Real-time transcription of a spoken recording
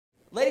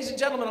Ladies and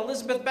gentlemen,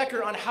 Elizabeth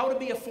Becker on how to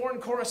be a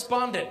foreign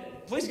correspondent.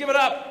 Please give it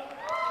up.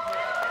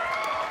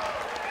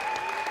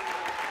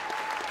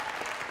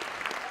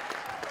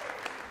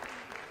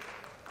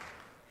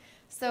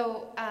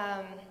 So,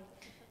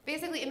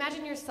 basically,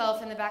 imagine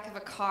yourself in the back of a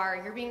car.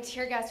 You're being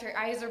tear gassed, your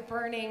eyes are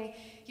burning,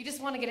 you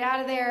just want to get out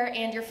of there,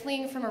 and you're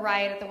fleeing from a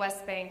riot at the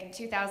West Bank in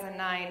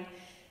 2009.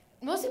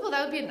 Most people,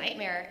 that would be a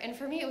nightmare, and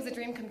for me, it was a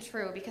dream come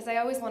true, because I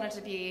always wanted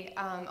to be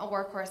a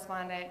war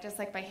correspondent, just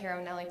like my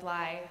hero, Nellie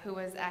Bly, who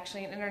was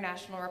actually an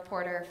international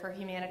reporter for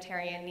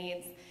humanitarian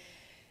needs.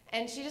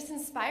 And she just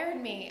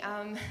inspired me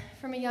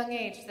from a young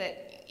age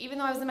that even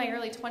though I was in my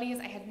early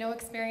 20s, I had no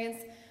experience.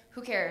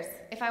 Who cares?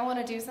 If I want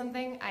to do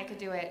something, I could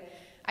do it.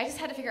 I just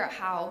had to figure out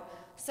how.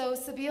 So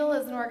Sabeel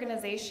is an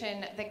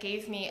organization that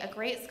gave me a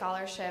great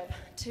scholarship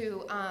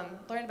to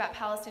learn about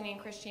Palestinian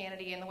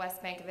Christianity in the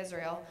West Bank of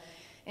Israel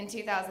in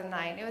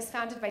 2009. It was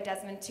founded by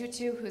Desmond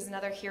Tutu, who's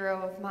another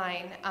hero of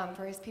mine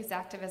for his peace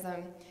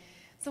activism.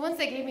 So once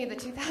they gave me the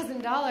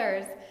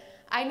 $2,000,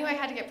 I knew I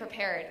had to get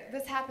prepared.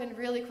 This happened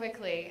really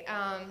quickly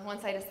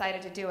once I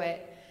decided to do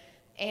it.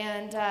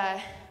 And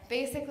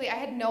basically,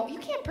 you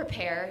can't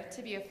prepare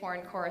to be a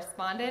foreign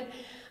correspondent.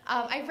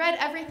 I read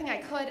everything I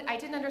could. I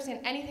didn't understand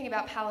anything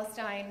about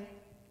Palestine.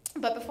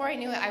 But before I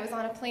knew it, I was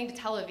on a plane to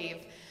Tel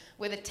Aviv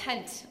with a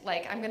tent,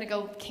 like I'm going to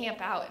go camp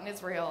out in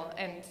Israel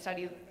and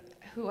study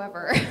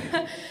whoever.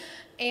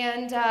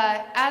 And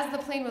as the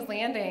plane was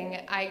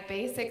landing, I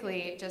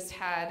basically just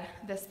had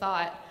this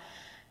thought.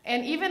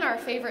 And even our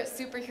favorite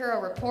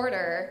superhero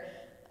reporter,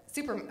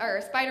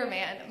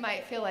 Spider-Man,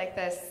 might feel like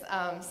this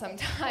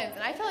sometimes.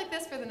 And I feel like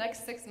this for the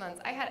next 6 months.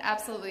 I had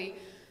absolutely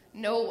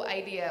no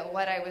idea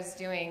what I was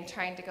doing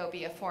trying to go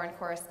be a foreign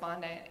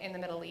correspondent in the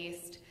Middle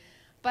East.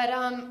 But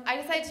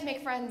I decided to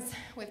make friends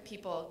with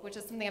people, which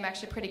is something I'm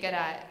actually pretty good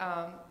at,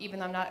 even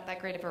though I'm not that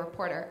great of a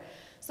reporter.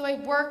 So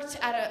I worked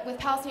with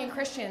Palestinian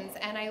Christians,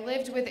 and I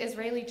lived with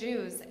Israeli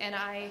Jews, and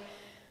I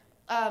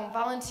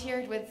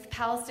volunteered with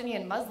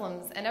Palestinian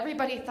Muslims, and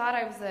everybody thought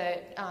I was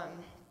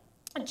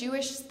a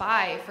Jewish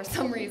spy for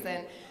some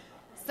reason.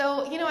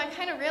 So, I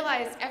kind of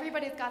realized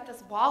everybody's got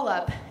this wall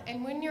up,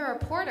 and when you're a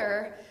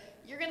reporter,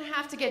 you're going to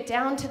have to get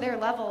down to their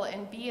level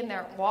and be in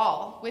their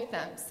wall with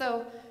them.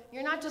 So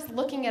you're not just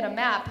looking at a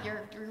map,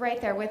 you're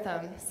right there with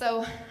them.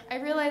 So I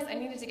realized I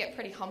needed to get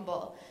pretty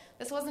humble.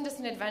 This wasn't just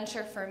an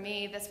adventure for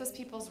me, this was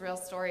people's real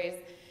stories,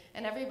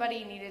 and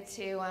everybody needed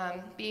to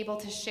be able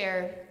to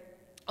share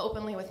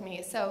openly with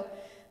me. So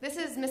this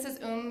is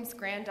Mrs.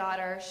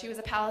 Granddaughter. She was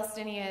a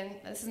Palestinian.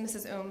 This is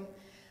Mrs.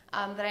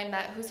 That I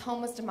met, whose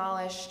home was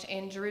demolished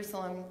in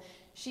Jerusalem.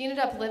 She ended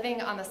up living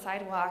on the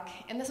sidewalk,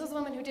 and this was a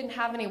woman who didn't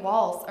have any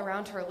walls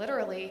around her,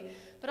 literally,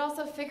 but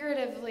also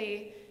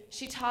figuratively.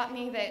 She taught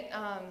me that,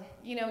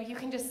 you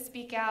can just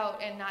speak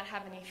out and not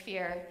have any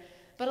fear.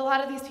 But a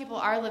lot of these people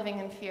are living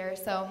in fear.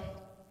 So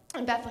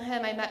in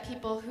Bethlehem, I met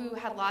people who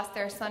had lost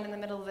their son in the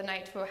middle of the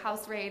night to a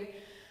house raid.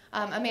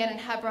 A man in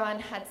Hebron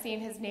had seen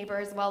his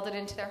neighbors welded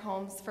into their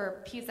homes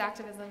for peace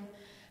activism.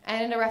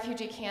 And in a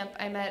refugee camp,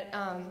 I met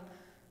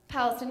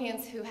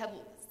Palestinians who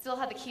still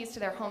had the keys to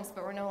their homes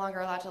but were no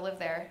longer allowed to live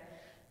there.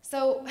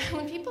 So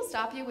when people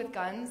stop you with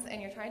guns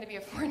and you're trying to be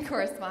a foreign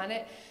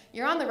correspondent,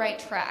 you're on the right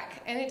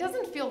track. And it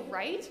doesn't feel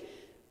right,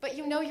 but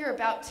you know you're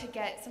about to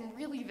get some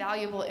really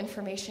valuable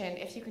information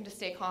if you can just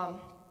stay calm.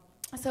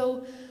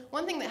 So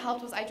one thing that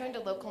helped was I joined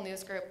a local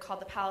news group called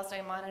the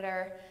Palestine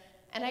Monitor,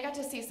 and I got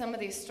to see some of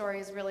these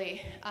stories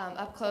really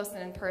up close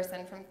and in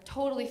person from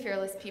totally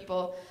fearless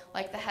people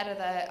like the head of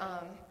the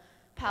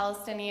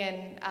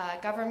Palestinian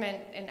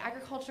government in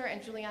agriculture,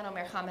 and Juliano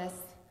Merhamis.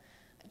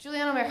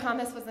 Juliano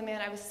Merhamis was the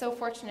man I was so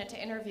fortunate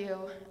to interview.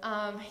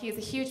 He is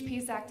a huge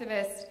peace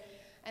activist,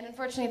 and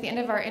unfortunately at the end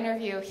of our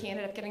interview, he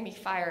ended up getting me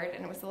fired,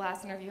 and it was the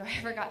last interview I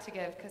ever got to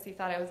give because he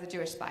thought I was a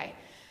Jewish spy,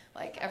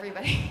 like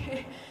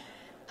everybody.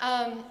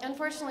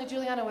 Unfortunately,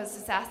 Juliano was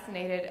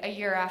assassinated a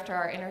year after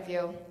our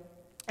interview,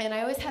 and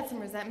I always had some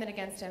resentment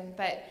against him,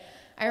 but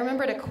I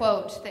remembered a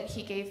quote that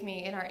he gave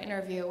me in our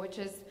interview, which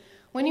is,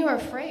 "When you are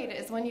afraid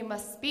is when you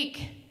must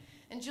speak."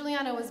 And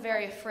Juliano was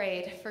very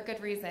afraid for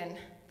good reason,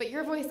 but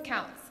your voice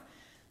counts.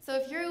 So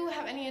if you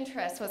have any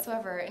interest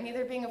whatsoever in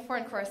either being a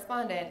foreign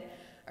correspondent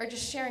or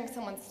just sharing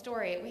someone's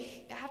story,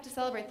 we have to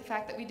celebrate the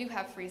fact that we do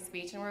have free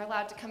speech and we're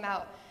allowed to come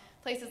out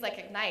places like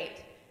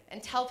Ignite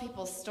and tell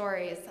people's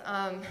stories.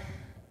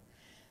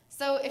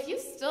 So if you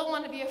still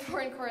want to be a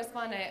foreign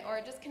correspondent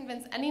or just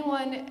convince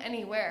anyone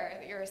anywhere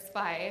that you're a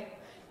spy,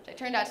 which I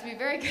turned out to be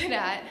very good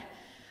at,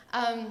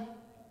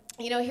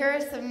 here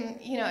are some,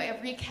 a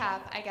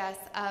recap, I guess,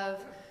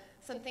 of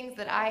some things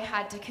that I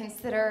had to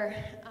consider.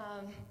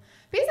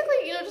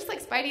 Basically, just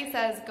like Spidey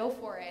says, go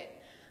for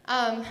it.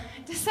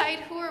 Decide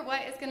who or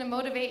what is going to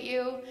motivate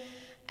you,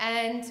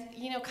 and,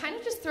 kind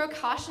of just throw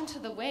caution to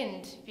the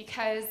wind,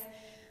 because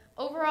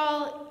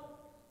overall,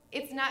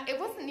 it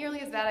wasn't nearly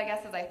as bad, I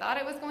guess, as I thought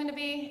it was going to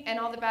be, and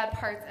all the bad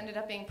parts ended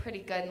up being pretty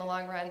good in the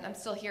long run. I'm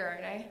still here,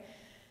 aren't I?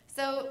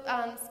 So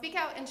speak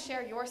out and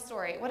share your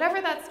story.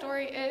 Whatever that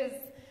story is,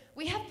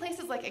 we have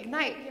places like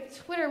Ignite, we have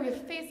Twitter, we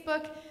have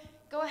Facebook.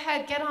 go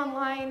ahead, get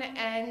online,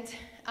 and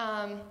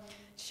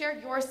share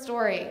your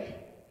story.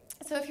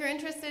 So if you're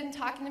interested in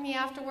talking to me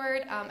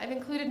afterward, I've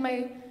included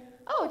my,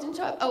 oh, it didn't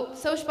show up. Oh,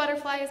 Soch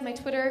Butterfly is my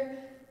Twitter,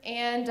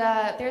 and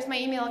there's my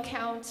email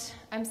account.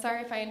 I'm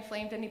sorry if I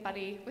inflamed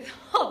anybody with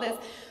all this,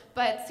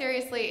 but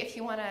seriously, if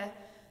you want to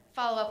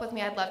follow up with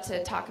me, I'd love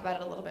to talk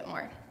about it a little bit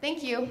more.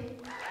 Thank you.